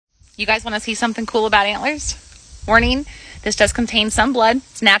You guys want to see something cool about antlers? Warning, this does contain some blood.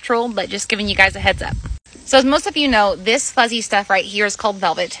 It's natural, but just giving you guys a heads up. So as most of you know, this fuzzy stuff right here is called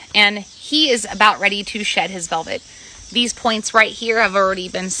velvet, and he is about ready to shed his velvet. These points right here have already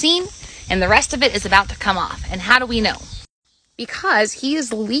been seen, and the rest of it is about to come off. And how do we know? Because he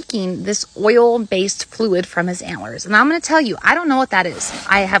is leaking this oil-based fluid from his antlers. And I'm going to tell you, I don't know what that is.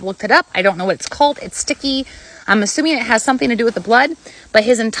 I have looked it up. I don't know what it's called. It's sticky. I'm assuming it has something to do with the blood, but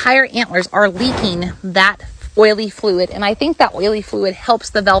his entire antlers are leaking that oily fluid. And I think that oily fluid helps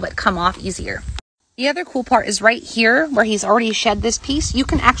the velvet come off easier. The other cool part is right here where he's already shed this piece. You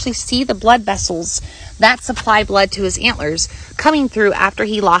can actually see the blood vessels that supply blood to his antlers coming through after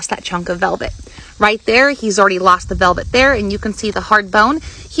he lost that chunk of velvet. Right there, he's already lost the velvet there, and you can see the hard bone.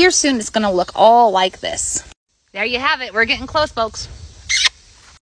 Here soon it's going to look all like this. There you have it. We're getting close, folks.